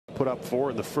put up 4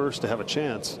 in the first to have a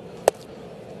chance.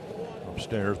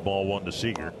 Upstairs, ball 1 to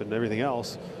Seager. And everything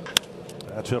else.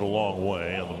 That's hit a long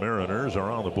way, and the Mariners are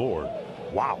on the board.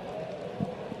 Wow.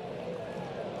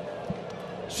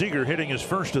 Seager hitting his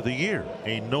first of the year,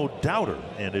 a no-doubter,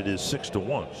 and it is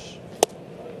 6-1.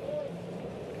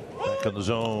 Back in the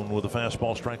zone with a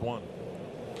fastball, strike 1.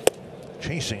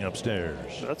 Chasing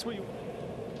upstairs. That's what you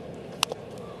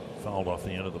fouled off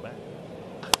the end of the bat.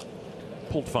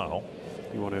 Pulled foul.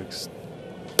 You want to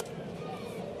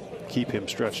keep him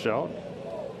stretched out.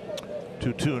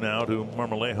 2-2 now to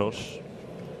Marmolejos.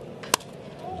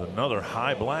 There's another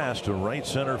high blast to right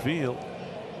center field.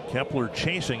 Kepler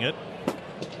chasing it.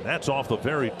 That's off the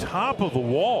very top of the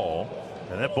wall,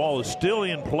 and that ball is still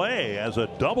in play as a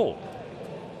double.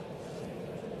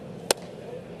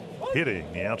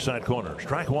 Hitting the outside corner.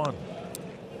 Strike 1.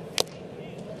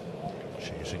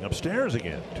 Chasing upstairs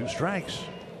again. 2 strikes.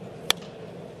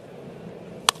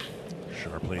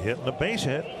 Sharply hitting the base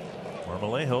hit.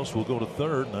 Marmolejos will go to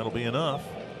third, and that'll be enough.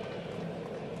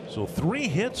 So 3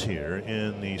 hits here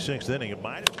in the 6th inning.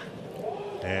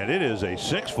 And it is a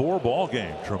 6-4 ball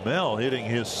game. Trammell hitting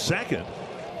his 2nd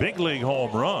big league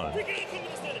home run.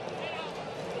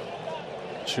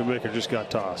 Shoemaker just got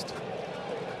tossed.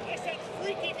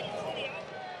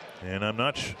 And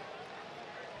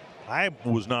I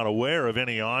was not aware of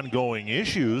any ongoing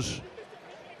issues.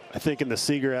 I think in the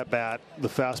Seager at bat, the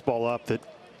fastball up that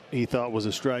he thought was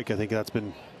a strike, I think that's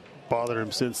been bothering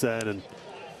him since then. And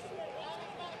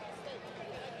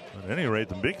at any rate,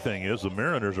 the big thing is the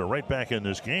Mariners are right back in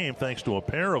this game thanks to a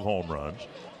pair of home runs.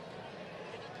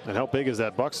 And how big is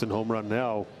that Buxton home run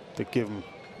now to give him,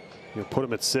 put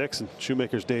him at 6, and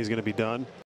Shoemaker's day is going to be done.